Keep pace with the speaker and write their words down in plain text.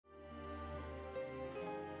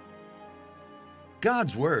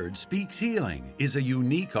God's Word Speaks Healing is a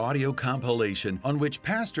unique audio compilation on which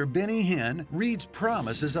Pastor Benny Hinn reads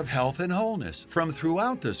promises of health and wholeness from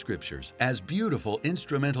throughout the Scriptures as beautiful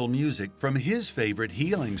instrumental music from his favorite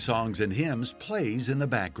healing songs and hymns plays in the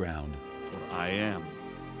background. For I am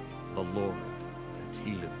the Lord that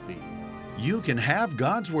healeth thee. You can have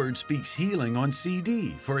God's Word Speaks Healing on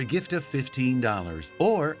CD for a gift of $15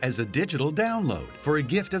 or as a digital download for a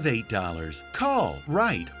gift of $8. Call,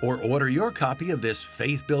 write, or order your copy of this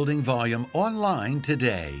faith-building volume online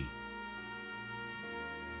today.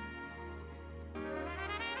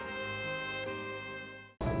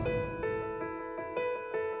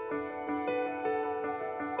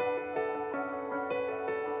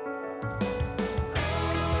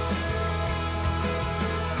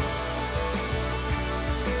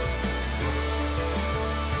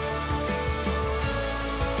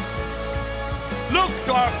 Look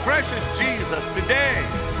to our precious Jesus today,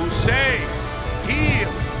 who saves,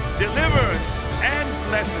 heals, delivers, and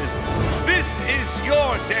blesses. This is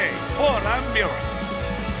your day for a miracle.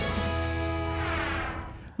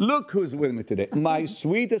 Look who's with me today. My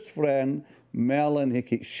sweetest friend, Marilyn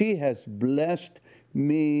Hickey. She has blessed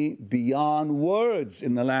me beyond words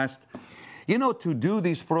in the last, to do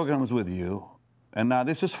these programs with you. And now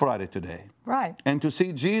this is Friday today. Right. And to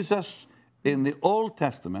see Jesus in the Old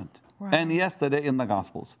Testament. Right. And yesterday in the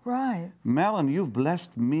Gospels. Right. Marilyn, you've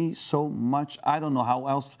blessed me so much. I don't know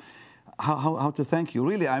how to thank you.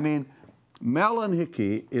 Really, I mean, Marilyn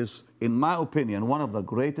Hickey is, in my opinion, one of the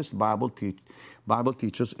greatest Bible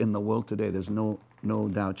teachers in the world today. There's no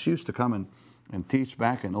doubt. She used to come and teach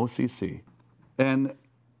back in OCC. And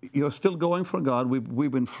you're still going for God.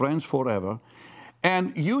 We've been friends forever.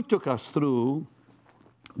 And you took us through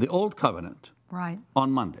the Old Covenant. Right.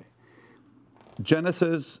 On Monday.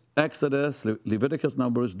 Genesis, Exodus, Leviticus,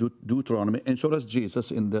 Numbers, Deuteronomy, and showed us Jesus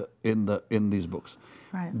in these books.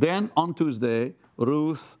 Right. Then on Tuesday,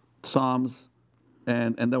 Ruth, Psalms,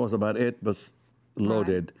 and that was about it. Was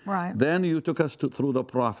loaded. Right. Then you took us through the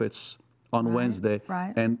prophets on Wednesday.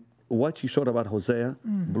 Right. And what you showed about Hosea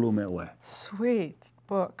blew me away. Sweet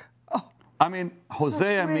book. Oh. I mean,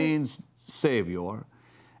 Hosea sweet. means Savior,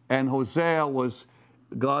 and Hosea was,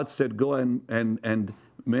 God said, go and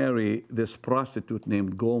marry this prostitute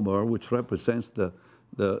named Gomer, which represents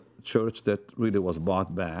the church that really was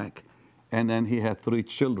bought back. And then he had 3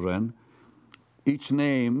 children. Each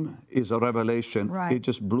name is a revelation. Right. It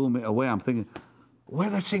just blew me away. I'm thinking,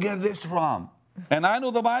 where did she get this from? And I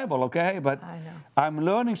know the Bible, okay? But I know. I'm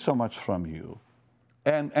learning so much from you.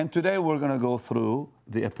 And today we're going to go through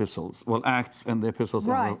the epistles. Well, Acts and the epistles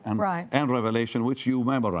and Revelation, which you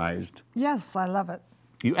memorized. Yes, I love it.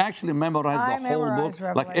 You actually memorized the whole book,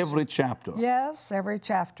 like every chapter. Yes, every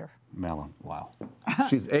chapter. Melon, wow.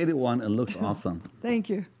 She's 81 and looks awesome. Thank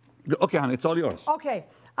you. Okay, honey, it's all yours. Okay,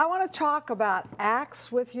 I want to talk about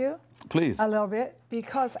Acts with you. Please. A little bit,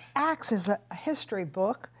 because Acts is a history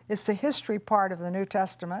book. It's the history part of the New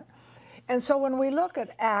Testament. And so when we look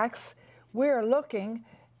at Acts, we're looking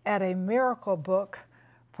at a miracle book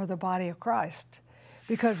for the body of Christ,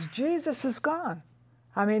 because Jesus is gone.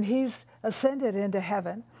 I mean, he's ascended into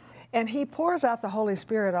heaven, and he pours out the Holy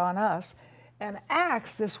Spirit on us. And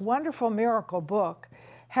Acts, this wonderful miracle book,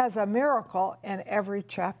 has a miracle in every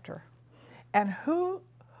chapter. And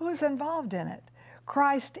who's involved in it?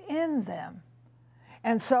 Christ in them.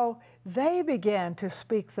 And so they began to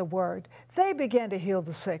speak the word. They began to heal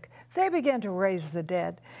the sick. They began to raise the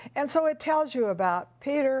dead. And so it tells you about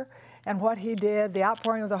Peter and what he did, the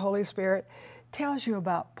outpouring of the Holy Spirit. It tells you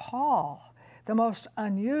about Paul, the most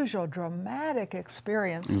unusual, dramatic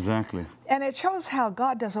experience. Exactly. And it shows how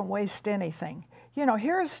God doesn't waste anything.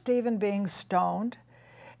 Here's Stephen being stoned,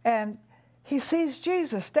 and he sees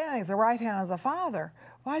Jesus standing at the right hand of the Father.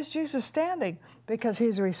 Why is Jesus standing? Because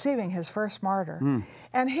he's receiving his first martyr.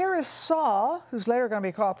 And here is Saul, who's later going to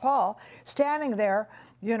be called Paul, standing there.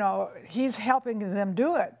 He's helping them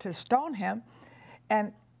do it, to stone him.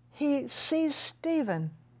 And he sees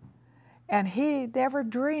Stephen, and he never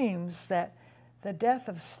dreams that the death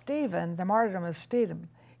of Stephen, the martyrdom of Stephen,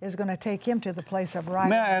 is going to take him to the place of writing.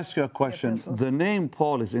 May I ask you a question? The name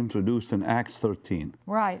Paul is introduced in Acts 13.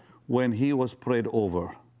 Right. When he was prayed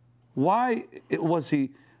over. Why was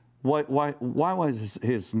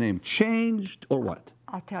his name changed, or what?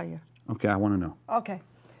 I'll tell you. Okay, I want to know. Okay.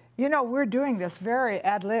 We're doing this very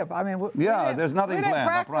ad lib. I mean, there's nothing planned,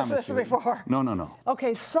 I promise you. We didn't practice this before. No.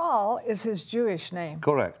 Okay, Saul is his Jewish name.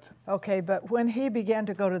 Correct. Okay, but when he began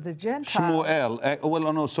to go to the Gentiles...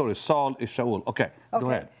 Shmuel, Saul is Shaul. Okay,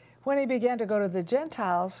 go ahead. When he began to go to the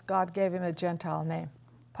Gentiles, God gave him a Gentile name.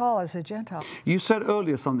 Paul is a Gentile. You said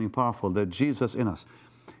earlier something powerful, that Jesus in us.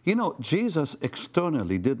 You know, Jesus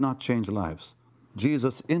externally did not change lives.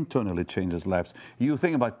 Jesus internally changes lives. You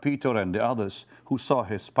think about Peter and the others who saw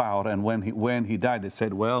his power, and when he died, they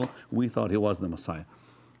said, well, we thought he was the Messiah.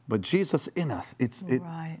 But Jesus in us,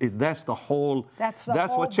 Right. that's the whole, That's the that's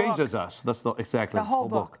whole what changes book. us. That's exactly The whole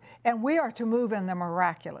book. And we are to move in the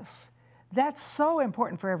miraculous. That's so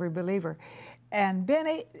important for every believer. And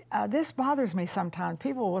Benny, this bothers me sometimes.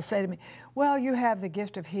 People will say to me, well, you have the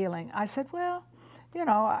gift of healing. I said, well, you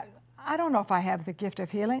know, I don't know if I have the gift of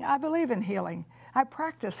healing. I believe in healing. I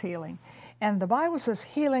practice healing. And the Bible says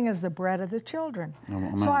healing is the bread of the children.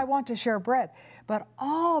 Amen. So I want to share bread. But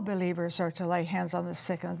all believers are to lay hands on the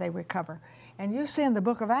sick and they recover. And you see in the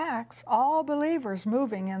book of Acts, all believers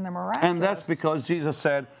moving in the miraculous. And that's because Jesus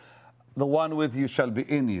said, the one with you shall be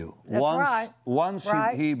in you. That's right. Once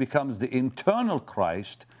Right. he becomes the internal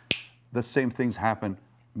Christ, the same things happen,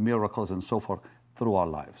 miracles and so forth, through our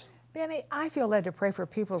lives. Benny, I feel led to pray for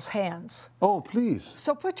people's hands. Oh, please.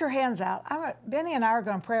 So put your hands out. Benny and I are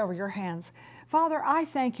going to pray over your hands. Father, I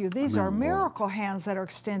thank you. These are miracle hands that are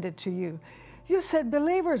extended to you. You said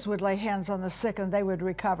believers would lay hands on the sick and they would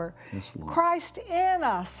recover. Yes, Lord. Christ in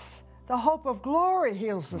us, the hope of glory,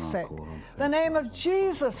 heals the sick. The name of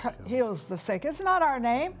Jesus heals the sick. It's not our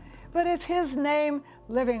name, but it's his name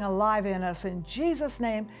living alive in us. In Jesus'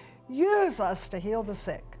 name, use us to heal the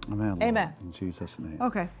sick. Amen. Lord, Amen. in Jesus' name.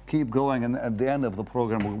 Okay. Keep going, and at the end of the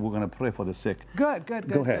program, we're going to pray for the sick. Good. Go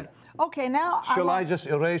ahead. Good. Okay, now Shall I just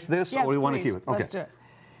erase this, Yes, or you want to please. keep it? Okay. Let's do it.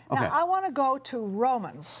 Okay. Now, I want to go to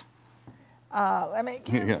Romans. Let me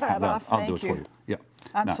get Here, that off. I'll Thank do it for you. Yeah.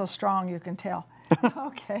 I'm Now, so strong, you can tell.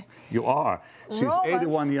 Okay. You are. She's Romans.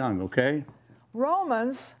 81 young, okay?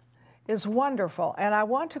 Romans is wonderful, and I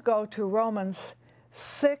want to go to Romans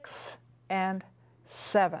 6 and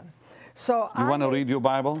 7. So You want to read your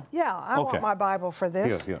Bible? Yeah, I Okay. want my Bible for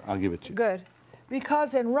this. Here, I'll give it to you. Good.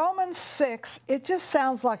 Because in Romans 6, it just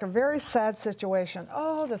sounds like a very sad situation.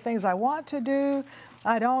 Oh, the things I want to do,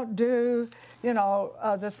 I don't do. You know,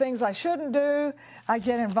 the things I shouldn't do, I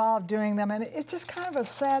get involved doing them. And it's just kind of a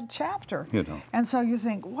sad chapter. You know. And so you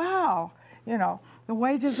think, wow, you know, the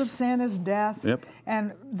wages of sin is death. Yep.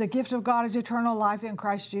 And the gift of God is eternal life in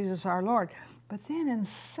Christ Jesus our Lord. But then in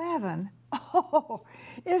 7, oh,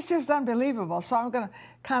 it's just unbelievable. So I'm going to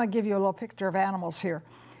kind of give you a little picture of animals here.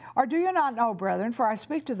 Or do you not know, brethren, for I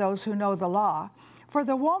speak to those who know the law, for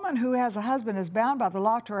the woman who has a husband is bound by the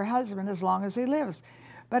law to her husband as long as he lives.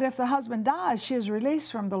 But if the husband dies, she is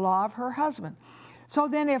released from the law of her husband. So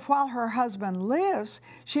then if while her husband lives,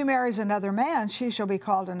 she marries another man, she shall be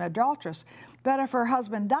called an adulteress. But if her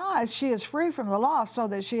husband dies, she is free from the law, so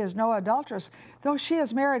that she is no adulteress, though she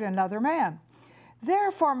has married another man.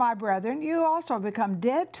 Therefore, my brethren, you also become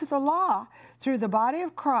dead to the law through the body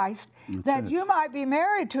of Christ, that you might be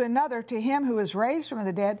married to another, to him who is raised from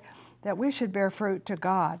the dead, that we should bear fruit to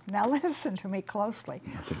God. Now listen to me closely.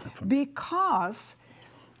 Because,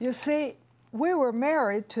 you see, we were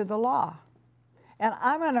married to the law. And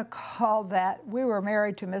I'm going to call that, we were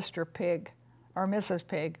married to Mr. Pig, or Mrs.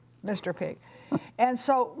 Pig, Mr. Pig. And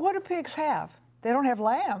so what do pigs have? They don't have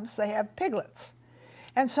lambs, they have piglets.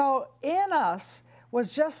 And so in us was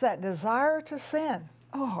just that desire to sin.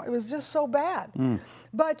 Oh, it was just so bad.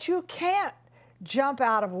 But you can't jump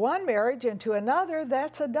out of one marriage into another.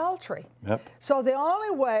 That's adultery. Yep. So the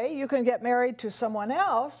only way you can get married to someone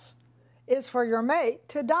else is for your mate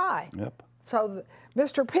to die. Yep. So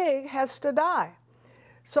Mr. Pig has to die.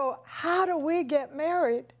 So how do we get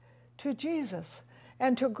married to Jesus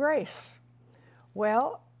and to grace?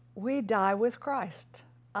 Well, we die with Christ.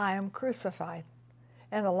 I am crucified.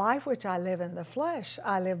 And the life which I live in the flesh,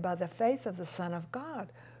 I live by the faith of the Son of God,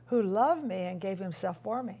 who loved me and gave himself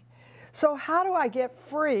for me. So how do I get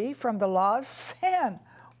free from the law of sin?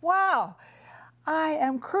 Wow, I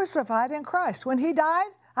am crucified in Christ. When he died,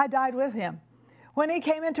 I died with him. When he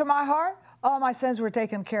came into my heart, all my sins were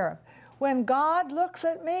taken care of. When God looks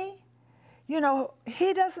at me, you know,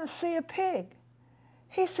 he doesn't see a pig.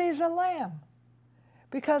 He sees a lamb.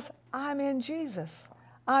 Because I'm in Jesus.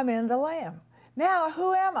 I'm in the Lamb. Now,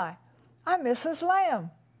 who am I? I'm Mrs. Lamb,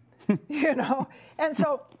 you know. And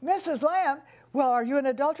so, Mrs. Lamb, well, are you an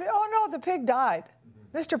adultery? Oh, no, the pig died.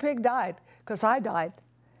 Mr. Pig died because I died.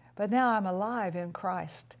 But now I'm alive in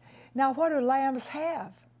Christ. Now, what do lambs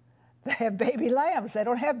have? They have baby lambs. They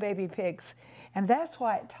don't have baby pigs. And that's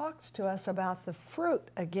why it talks to us about the fruit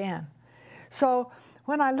again. So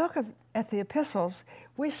when I look at the epistles,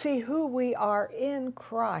 we see who we are in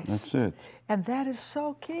Christ. That's it. And that is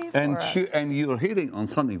so key for us. And you're hitting on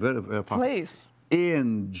something very, very powerful. Please.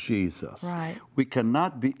 In Jesus. Right. We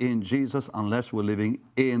cannot be in Jesus unless we're living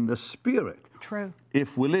in the Spirit. True.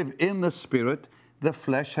 If we live in the Spirit, the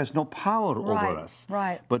flesh has no power Right, over us.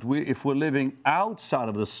 right. But if we're living outside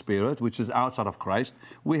of the Spirit, which is outside of Christ,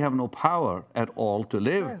 we have no power at all to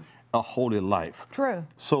live True. a holy life. True.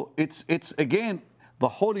 So it's again, the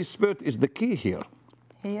Holy Spirit is the key here,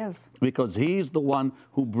 He is. because He's the one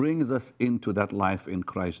who brings us into that life in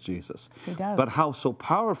Christ Jesus. He does. But how so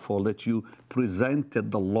powerful that you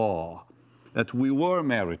presented the law that we were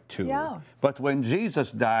married to. Yeah. But when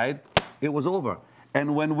Jesus died, it was over.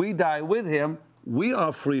 And when we die with Him, we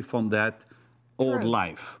are free from that old True.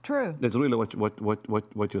 life. True. That's really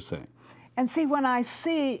what you're saying. And see, when I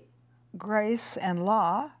see grace and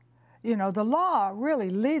law, you know, the law really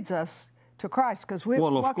leads us to Christ, because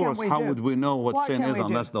Well, of what course, can we how do? would we know what sin can is we do?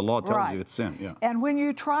 unless the law tells Right. you it's sin? Yeah. And when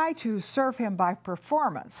you try to serve Him by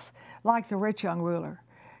performance, like the rich young ruler,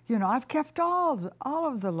 you know, I've kept all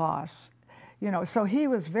of the laws, you know, so he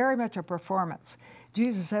was very much a performance.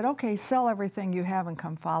 Jesus said, okay, sell everything you have and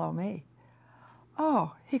come follow me.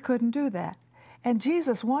 Oh, he couldn't do that. And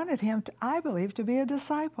Jesus wanted him, to, I believe, to be a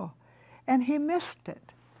disciple. And he missed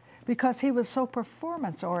it because he was so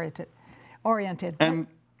performance oriented. And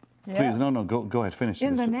Yes. please, no, go ahead, finish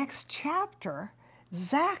In this. the next chapter,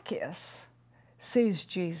 Zacchaeus sees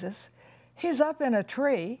Jesus. He's up in a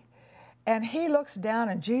tree, and he looks down,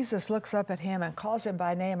 and Jesus looks up at him and calls him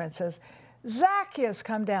by name and says, Zacchaeus,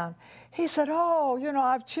 come down. He said, oh, you know,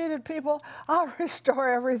 I've cheated people. I'll restore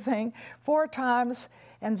everything 4 times.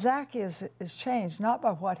 And Zacchaeus is changed, not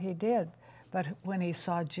by what he did, but when he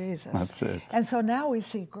saw Jesus. That's it. And so now we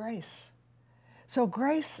see grace. So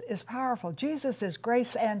grace is powerful. Jesus is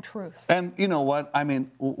grace and truth. And you know what? I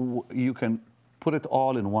mean, you can put it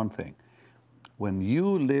all in one thing. When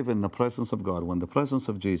you live in the presence of God, when the presence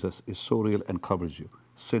of Jesus is so real and covers you,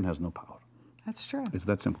 sin has no power. That's true. It's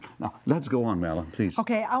that simple. Now, let's go on, Marilyn, please.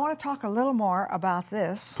 Okay, I want to talk a little more about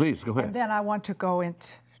this. Please, go ahead. And then I want to go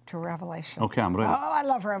into Revelation. Okay, I'm ready. Oh, I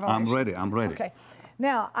love Revelation. I'm ready. Okay.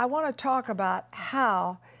 Now, I want to talk about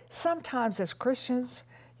how sometimes as Christians,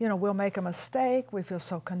 you know, we'll make a mistake. We feel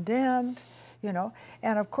so condemned, you know.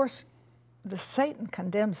 And of course, Satan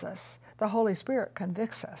condemns us. The Holy Spirit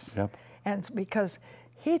convicts us. Yep. And because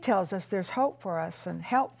he tells us there's hope for us and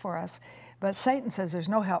help for us. But Satan says there's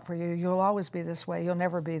no help for you. You'll always be this way. You'll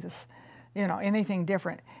never be this, you know, anything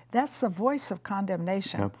different. That's the voice of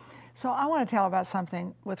condemnation. Yep. So I want to tell about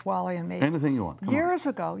something with Wally and me. Anything you want. Come on.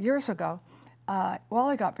 Years ago,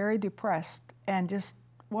 Wally got very depressed and just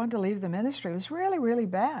wanted to leave the ministry. It was really, really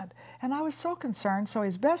bad. And I was so concerned. So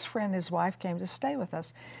his best friend and his wife came to stay with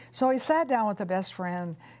us. So he sat down with the best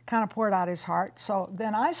friend, kind of poured out his heart. So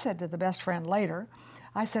then I said to the best friend later,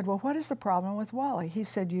 I said, well, what is the problem with Wally? He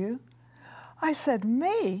said, you? I said,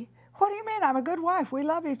 me? What do you mean? I'm a good wife. We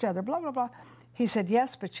love each other, blah, blah, blah. He said,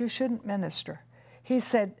 yes, but you shouldn't minister. He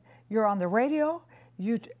said, you're on the radio,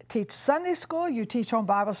 you teach Sunday school, you teach home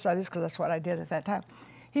Bible studies, because that's what I did at that time.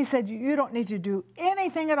 He said, you don't need to do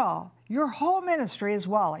anything at all. Your whole ministry is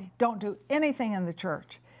Wally. Don't do anything in the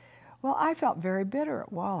church. Well, I felt very bitter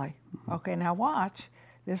at Wally. Okay, now watch.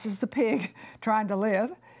 This is the pig trying to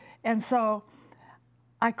live. And so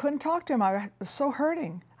I couldn't talk to him. I was so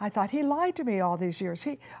hurting. I thought he lied to me all these years.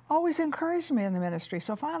 He always encouraged me in the ministry.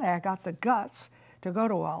 So finally I got the guts to go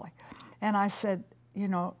to Wally. And I said, you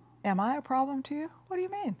know, am I a problem to you? What do you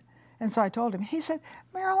mean? And so I told him. He said,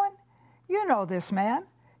 Marilyn, you know this man.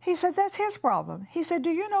 He said, that's his problem. He said, do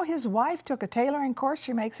you know his wife took a tailoring course?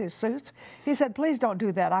 She makes his suits. He said, please don't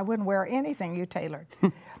do that. I wouldn't wear anything you tailored.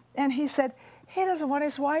 And he said, he doesn't want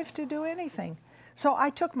his wife to do anything. So I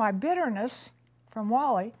took my bitterness from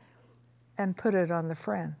Wally and put it on the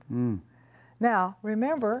friend. Now,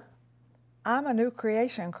 remember, I'm a new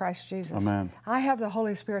creation in Christ Jesus. Amen. I have the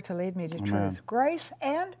Holy Spirit to lead me to Amen. truth, grace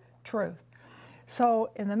and truth. So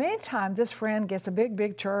in the meantime, this friend gets a big,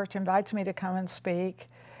 big church, invites me to come and speak.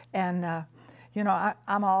 And, you know,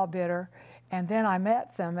 I'm all bitter. And then I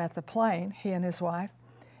met them at the plane, he and his wife.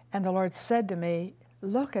 And the Lord said to me,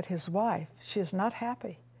 look at his wife. She is not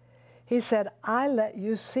happy. He said, I let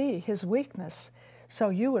you see his weakness so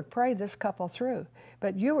you would pray this couple through.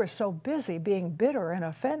 But you were so busy being bitter and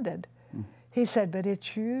offended. He said, but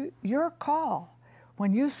it's your call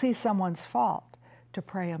when you see someone's fault to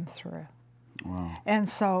pray them through. Wow. And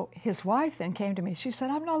so his wife then came to me. She said,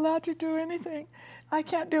 I'm not allowed to do anything. I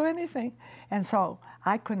can't do anything. And so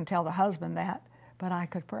I couldn't tell the husband that, but I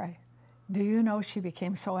could pray. Do you know she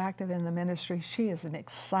became so active in the ministry? She is an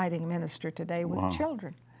exciting minister today with Wow.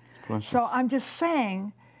 children. Precious. So I'm just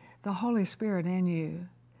saying the Holy Spirit in you.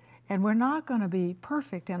 And we're not going to be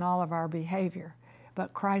perfect in all of our behavior,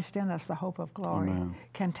 but Christ in us, the hope of glory, Amen.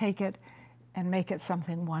 can take it and make it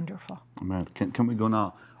something wonderful. Amen. Can we go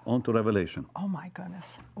now on to Revelation. Oh my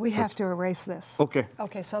goodness. We have to erase this. Okay.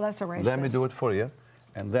 Okay, so let's erase Let me this. do it for you.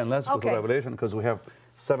 And then let's go to Okay. Revelation because we have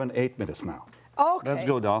 7-8 minutes now. Okay. Let's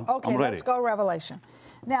go, Dawn. Okay, I'm ready. let's go Revelation.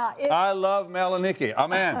 Now, I love Mel and Nikki.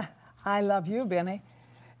 Amen. I love you, Benny.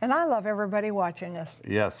 And I love everybody watching us.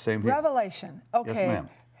 Yes, same here. Revelation. Okay. ma'am.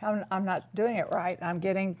 I'm not doing it right. I'm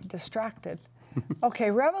getting distracted. Okay,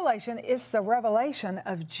 Revelation is the revelation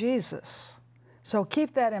of Jesus. So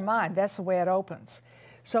keep that in mind. That's the way it opens.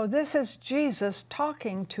 So this is Jesus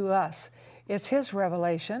talking to us. It's his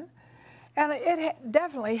revelation. And it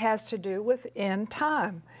definitely has to do with end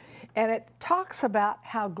time. And it talks about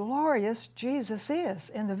how glorious Jesus is.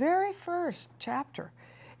 In the very first chapter,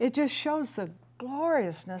 it just shows the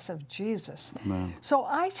gloriousness of Jesus. Amen. So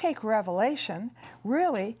I take Revelation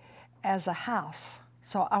really as a house.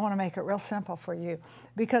 So I want to make it real simple for you.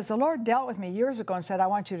 Because the Lord dealt with me years ago and said, I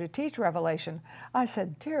want you to teach Revelation. I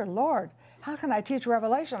said, dear Lord, how can I teach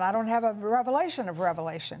Revelation? I don't have a revelation of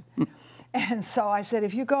Revelation. And so I said,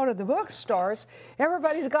 if you go to the bookstores,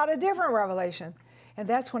 everybody's got a different revelation. And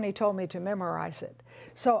that's when he told me to memorize it.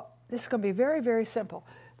 So this is going to be very, very simple.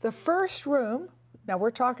 The first room, now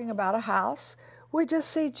we're talking about a house, we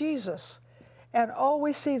just see Jesus. And oh,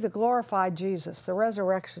 we see the glorified Jesus, the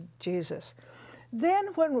resurrection Jesus.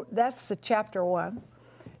 Then that's the chapter 1.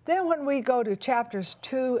 Then when we go to chapters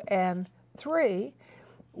 2 and 3,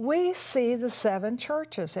 we see the 7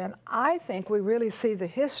 churches. And I think we really see the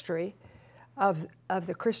history of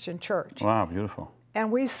the Christian church. Wow, beautiful.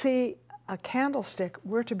 And we see a candlestick.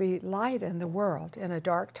 We're to be light in the world in a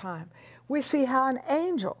dark time. We see how an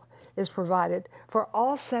angel is provided for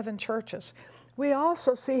all 7 churches. We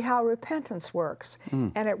also see how repentance works.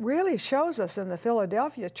 And it really shows us in the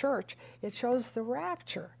Philadelphia church, it shows the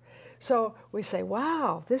rapture. So we say,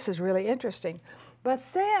 wow, this is really interesting. But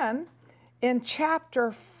then in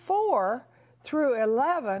chapter 4 through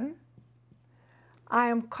 11, I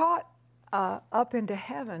am caught up into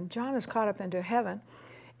heaven. John is caught up into heaven.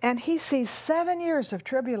 And he sees 7 years of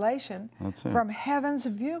tribulation from heaven's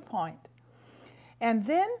viewpoint. And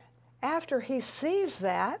then after he sees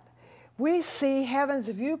that, we see heaven's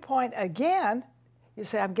viewpoint again. You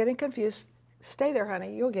say, I'm getting confused. Stay there,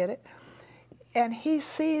 honey. You'll get it. And he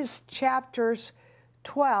sees chapters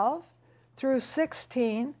 12 through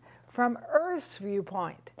 16 from earth's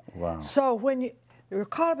viewpoint. Wow. So when you're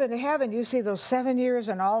caught up into heaven, you see those 7 years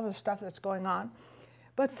and all the stuff that's going on.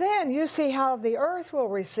 But then you see how the earth will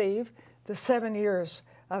receive the 7 years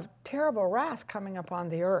of terrible wrath coming upon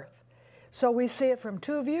the earth. So we see it from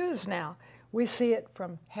 2 views now. We see it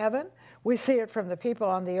from heaven, we see it from the people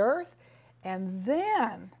on the earth, and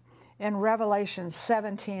then in Revelation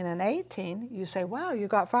 17 and 18, you say, wow, you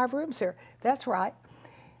got 5 rooms here. That's right.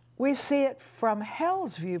 We see it from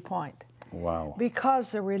hell's viewpoint. Wow. Because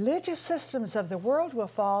the religious systems of the world will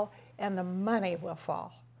fall and the money will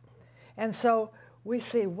fall. And so we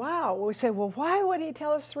see, wow, we say, well, why would he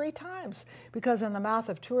tell us 3 times? Because in the mouth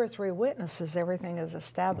of 2 or 3 witnesses, everything is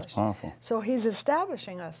established. That's powerful. So he's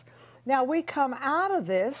establishing us. Now we come out of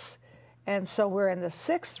this, and so we're in the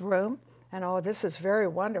 6th room, and oh, this is very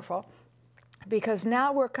wonderful, because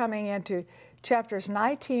now we're coming into chapters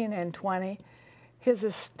 19 and 20, his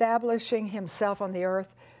establishing himself on the earth,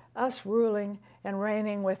 us ruling and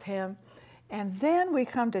reigning with him. And then we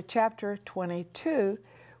come to chapter 22,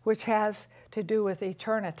 which has to do with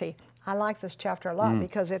eternity. I like this chapter a lot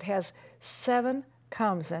because it has 7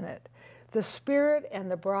 comes in it. The Spirit and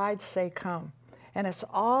the bride say come. And it's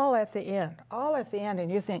all at the end, all at the end.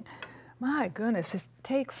 And you think, my goodness, it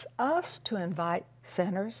takes us to invite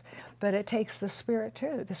sinners, but it takes the Spirit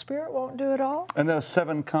too. The Spirit won't do it all. And there are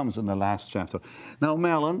 7 comes in the last chapter. Now,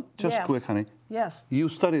 Marilyn, just Yes. quick, honey. Yes. You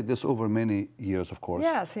studied this over many years, of course.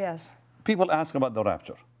 Yes, yes, People ask about the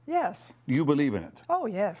rapture. yes. You believe in it. Oh,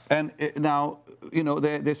 yes. And now, you know,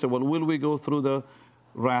 they say, well, will we go through the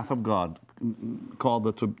wrath of God, called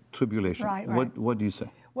the tribulation? Right, right. What do you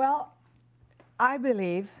say? Well, I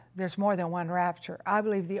believe there's more than one rapture. I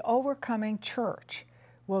believe the overcoming church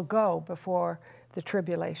will go before the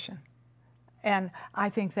tribulation. And I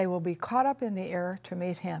think they will be caught up in the air to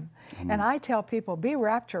meet him. And I tell people, be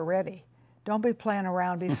rapture ready. Don't be playing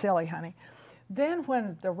around, be silly, honey. Then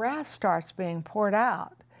when the wrath starts being poured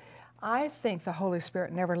out, I think the Holy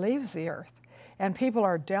Spirit never leaves the earth. And people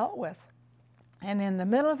are dealt with. And in the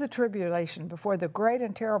middle of the tribulation, before the great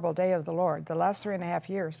and terrible day of the Lord, the last 3.5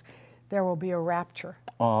 years, there will be a rapture.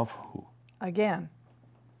 Of who? Again.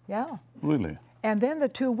 Yeah. Really? And then the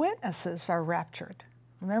 2 witnesses are raptured.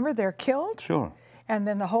 Remember, they're killed. Sure. And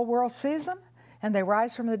then the whole world sees them, and they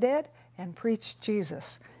rise from the dead and preach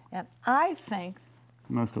Jesus. And I think,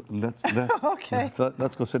 Let's go, Okay.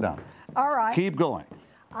 let's go sit down. all right, Keep going.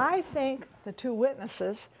 I think the two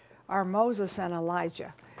witnesses are Moses and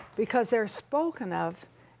Elijah because they're spoken of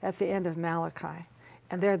at the end of Malachi.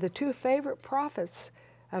 And they're the two favorite prophets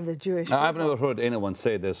of the Jewish people. I've never heard anyone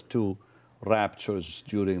say there's two raptures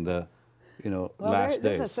during the, last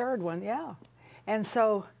days. There's a third one, yeah. And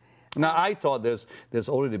so... Now, I thought there's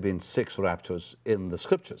already been 6 raptures in the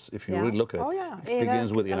scriptures. If you really look at it, it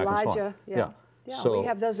begins with Enoch and so on. Elijah, yeah. So we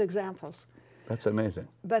have those examples. That's amazing.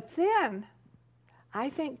 But then, I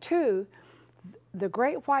think too, the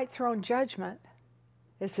great white throne judgment,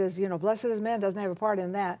 it says, blessed is man, doesn't have a part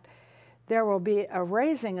in that. There will be a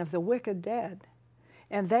raising of the wicked dead,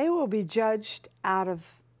 and they will be judged out of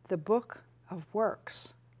the book of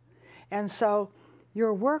works. And so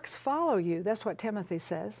your works follow you. That's what Timothy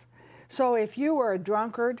says. So if you were a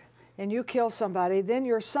drunkard and you kill somebody, then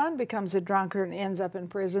your son becomes a drunkard and ends up in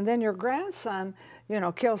prison. Then your grandson,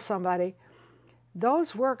 kills somebody.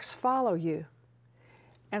 Those works follow you.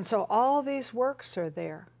 And so all these works are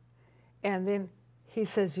there. And then he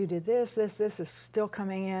says, you did this is still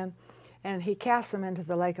coming in. And he casts them into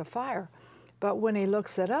the lake of fire. But when he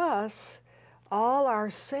looks at us, all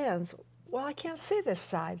our sins, well, I can't see this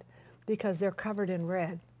side because they're covered in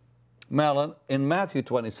red. Marilyn, in Matthew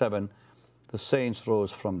 27, the saints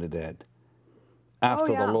rose from the dead.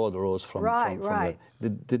 After the Lord rose from the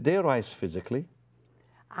dead. Did they rise physically?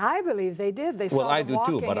 I believe they did. They saw them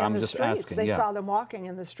walking in the streets. They saw them walking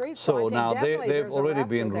in the streets. So now they've already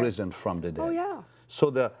been risen from the dead. Oh, yeah.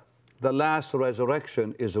 So the last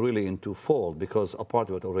resurrection is really in twofold because a part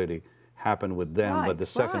of it already happened with them, but the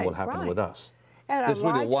second will happen with us. And there's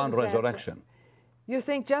really one resurrection. You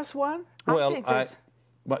think just one?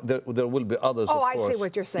 But there will be others, of course. Oh, I see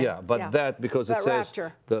what you're saying. Yeah, but that, because it says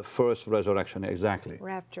rapture. The first resurrection, exactly.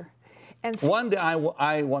 Rapture. And one day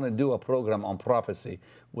I want to do a program on prophecy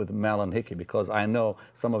with Marilyn Hickey because I know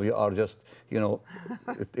some of you are just,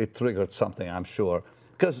 it triggered something, I'm sure.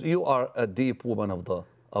 Because you are a deep woman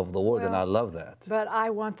of the word, and I love that. But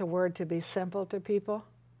I want the word to be simple to people.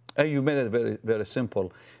 And you made it very, very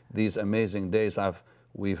simple. These amazing days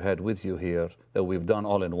we've had with you here that we've done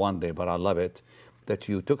all in one day, but I love it. That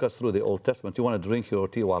you took us through the Old Testament. You want to drink your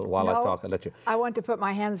tea while I talk? I'll let you. I want to put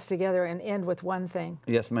my hands together and end with one thing.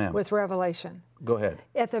 Yes, ma'am. With Revelation. Go ahead.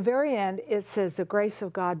 At the very end, it says, the grace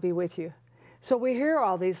of God be with you. So we hear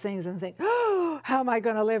all these things and think, oh, how am I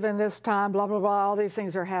going to live in this time? Blah, blah, blah. All these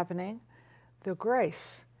things are happening. The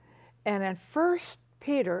grace. And in 1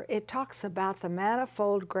 Peter, it talks about the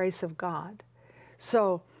manifold grace of God.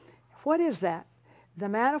 So what is that? The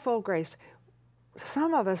manifold grace.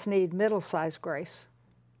 Some of us need middle-sized grace.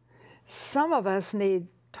 Some of us need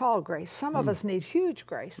tall grace. Some of us need huge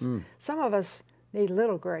grace. Some of us need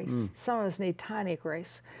little grace. Some of us need tiny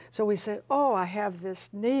grace. So we say, oh, I have this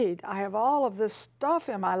need. I have all of this stuff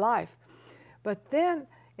in my life. But then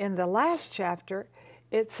in the last chapter,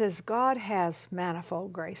 it says God has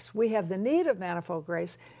manifold grace. We have the need of manifold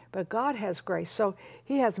grace, but God has grace. So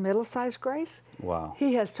he has middle-sized grace. Wow.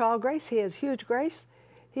 He has tall grace. He has huge grace.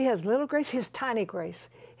 He has little grace. He has tiny grace.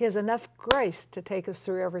 He has enough grace to take us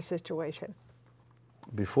through every situation.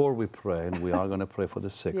 Before we pray, and we are going to pray for the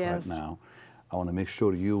sick right now, I want to make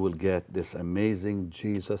sure you will get this amazing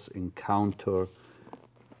Jesus Encounter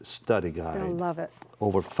study guide. They'll love it.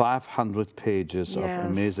 Over 500 pages of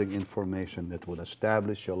amazing information that will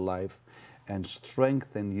establish your life and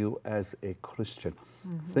strengthen you as a Christian.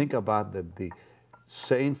 Think about that the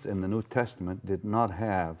saints in the New Testament did not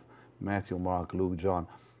have Matthew, Mark, Luke, John.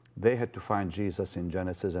 They had to find Jesus in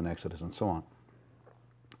Genesis and Exodus and so on.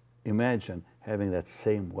 Imagine having that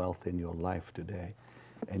same wealth in your life today,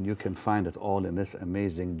 and you can find it all in this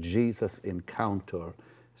amazing Jesus Encounter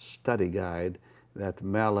study guide that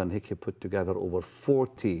Marilyn Hickey put together over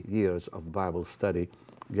 40 years of Bible study.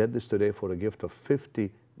 Get this today for a gift of $50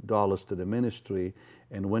 to the ministry,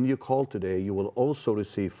 and when you call today, you will also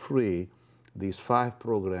receive free these 5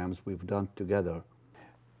 programs we've done together.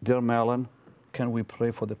 Dear Marilyn, can we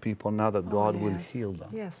pray for the people now that God will heal them?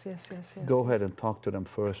 Yes. Go ahead and talk to them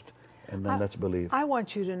first, and then let's believe. I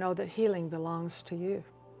want you to know that healing belongs to you,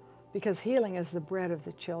 because healing is the bread of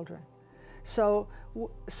the children. So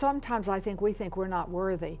sometimes we think we're not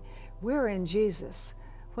worthy. We're in Jesus.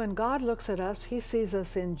 When God looks at us, he sees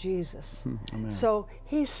us in Jesus. Amen. So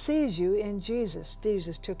he sees you in Jesus.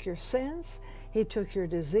 Jesus took your sins. He took your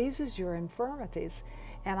diseases, your infirmities.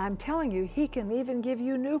 And I'm telling you, he can even give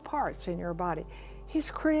you new parts in your body. He's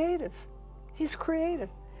creative. He's creative.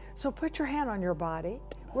 So put your hand on your body.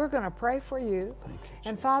 We're going to pray for you. Thank you,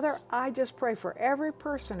 and Father, I just pray for every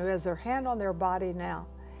person who has their hand on their body now.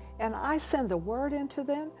 And I send the word into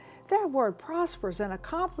them. That word prospers and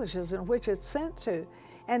accomplishes in which it's sent to.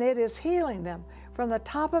 And it is healing them, from the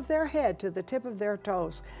top of their head to the tip of their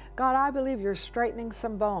toes. God, I believe you're straightening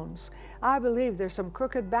some bones. I believe there's some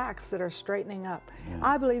crooked backs that are straightening up.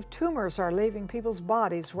 I believe tumors are leaving people's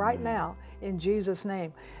bodies right now in Jesus'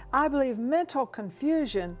 name. I believe mental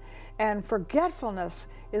confusion and forgetfulness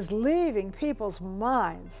is leaving people's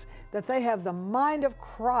minds, that they have the mind of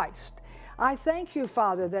Christ. I thank you,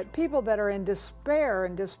 Father, that people that are in despair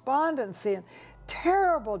and despondency and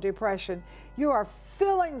terrible depression, you are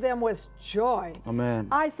filling them with joy. Amen.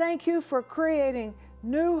 I thank you for creating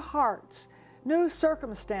new hearts, new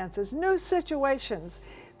circumstances, new situations,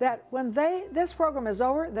 that when this program is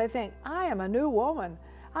over, they think, I am a new woman.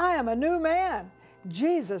 I am a new man.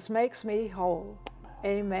 Jesus makes me whole.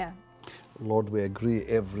 Amen. Lord, we agree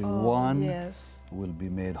everyone Yes. will be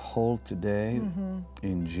made whole today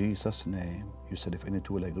in Jesus' name. You said if any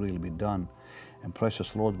two will agree, it'll be done. And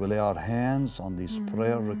precious Lord, we lay our hands on these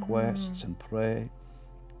prayer requests and pray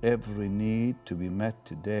every need to be met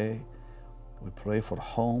today. We pray for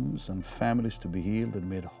homes and families to be healed and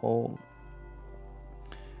made whole,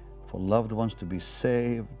 for loved ones to be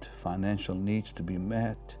saved, financial needs to be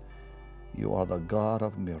met. You are the God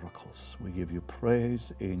of miracles. We give you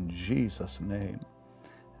praise in Jesus' name.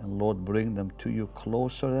 And Lord, bring them to you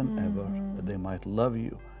closer than ever, that they might love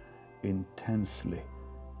you intensely.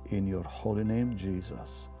 In your holy name,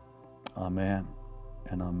 Jesus. Amen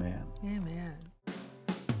and amen. Amen.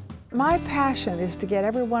 My passion is to get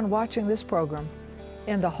everyone watching this program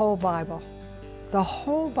in the whole Bible. The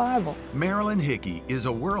whole Bible. Marilyn Hickey is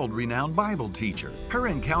a world-renowned Bible teacher. Her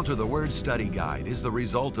Encounter the Word study guide is the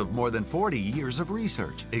result of more than 40 years of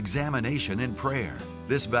research, examination, and prayer.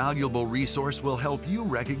 This valuable resource will help you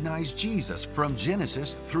recognize Jesus from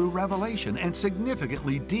Genesis through Revelation and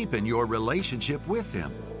significantly deepen your relationship with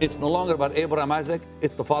Him. It's no longer about Abraham, Isaac,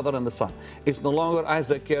 it's the Father and the Son. It's no longer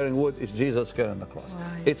Isaac carrying wood, it's Jesus carrying the cross.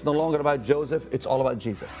 Right. It's no longer about Joseph, it's all about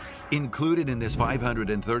Jesus. Included in this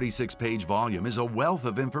 536-page volume is a wealth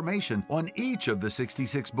of information on each of the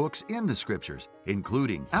 66 books in the Scriptures,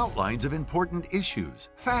 including outlines of important issues,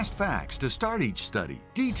 fast facts to start each study,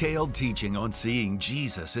 detailed teaching on seeing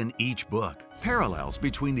Jesus in each book, parallels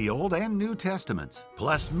between the Old and New Testaments,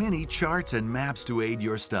 plus many charts and maps to aid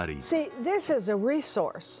your study. See, this is a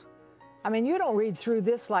resource. I mean, you don't read through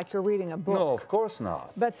this like you're reading a book. No, of course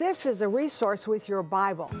not. But this is a resource with your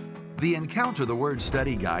Bible. The Encounter the Word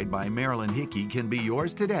study guide by Marilyn Hickey can be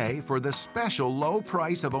yours today for the special low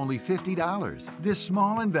price of only $50. This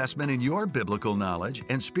small investment in your biblical knowledge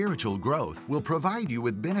and spiritual growth will provide you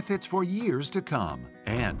with benefits for years to come.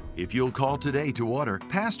 And if you'll call today to order,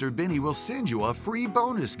 Pastor Benny will send you a free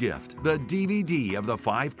bonus gift, the DVD of the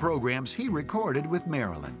 5 programs he recorded with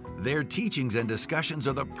Marilyn. Their teachings and discussions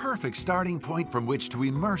are the perfect starting point from which to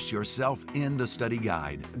immerse yourself in the study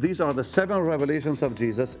guide. These are the 7 revelations of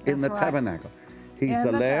Jesus in the That's right. tabernacle. He's In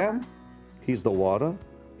the the lamb, He's the water,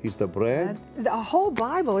 He's the bread. And the whole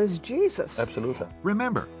Bible is Jesus. Absolutely.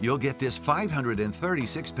 Remember, you'll get this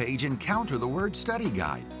 536-page Encounter the Word study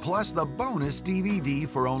guide, plus the bonus DVD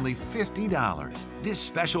for only $50. This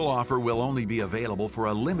special offer will only be available for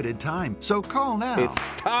a limited time, so call now. It's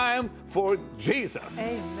time for Jesus.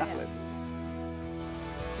 Amen.